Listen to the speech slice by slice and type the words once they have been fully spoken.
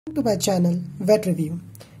To my channel Vet Review.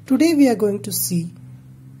 Today we are going to see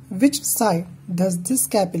which side does this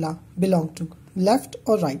scapula belong to, left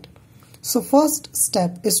or right. So first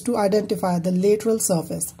step is to identify the lateral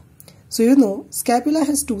surface. So you know scapula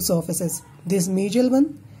has two surfaces, this medial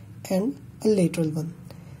one and a lateral one.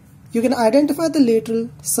 You can identify the lateral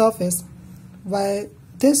surface by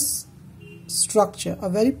this structure, a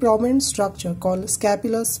very prominent structure called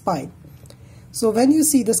scapular spine. So when you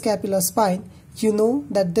see the scapular spine, you know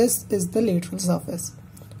that this is the lateral surface.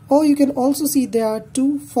 Or you can also see there are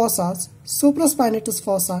two fossas, supraspinatus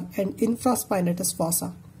fossa and infraspinatus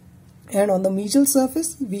fossa. And on the medial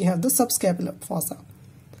surface, we have the subscapular fossa.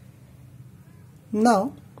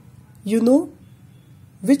 Now, you know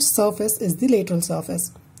which surface is the lateral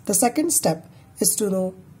surface. The second step is to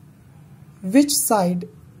know which side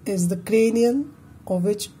is the cranial or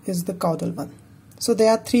which is the caudal one. So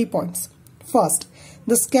there are 3 points. First,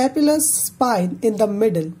 the scapular spine in the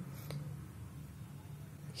middle,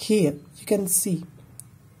 here you can see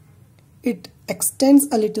it extends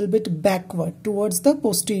a little bit backward towards the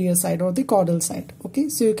posterior side or the caudal side. Okay,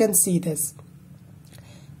 so you can see this.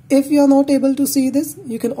 If you are not able to see this,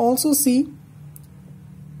 you can also see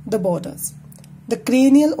the borders. The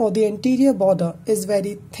cranial or the anterior border is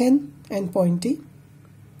very thin and pointy.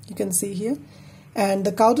 You can see here. And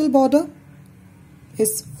the caudal border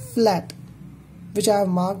is flat, which I have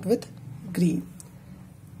marked with green.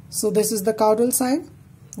 So this is the caudal side,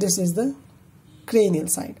 this is the cranial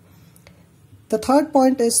side. The third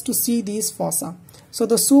point is to see these fossa. So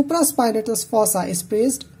the supraspinatus fossa is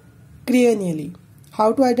placed cranially.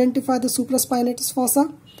 How to identify the supraspinatus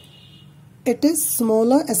fossa? It is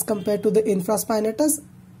smaller as compared to the infraspinatus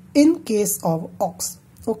in case of ox.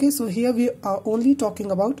 Okay, so here we are only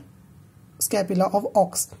talking about scapula of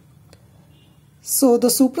ox. So the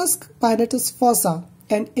supraspinatus fossa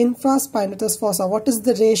and infraspinatus fossa, what is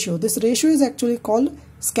the ratio? This ratio is actually called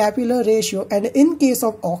scapular ratio, and in case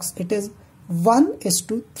of ox it is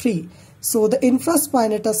 1:3. So the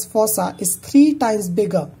infraspinatus fossa is 3 times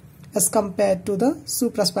bigger as compared to the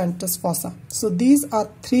supraspinatus fossa. So these are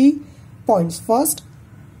 3 points. First,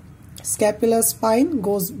 scapular spine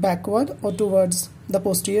goes backward or towards the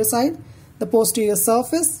posterior side. The posterior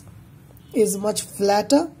surface is much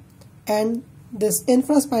flatter and this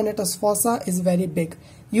infraspinatus fossa is very big.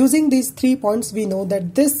 Using these 3 points, we know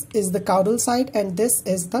that this is the caudal side and this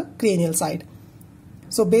is the cranial side.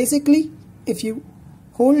 So basically, if you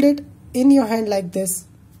hold it in your hand like this,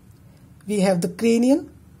 we have the cranial,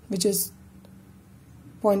 which is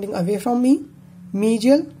pointing away from me,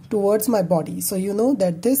 medial towards my body. So you know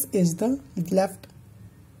that this is the left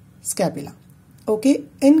scapula. Okay,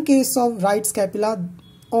 in case of right scapula,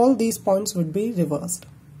 all these points would be reversed.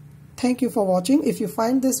 Thank you for watching. If you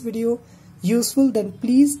find this video useful, then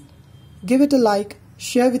please give it a like,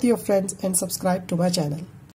 share with your friends and subscribe to my channel.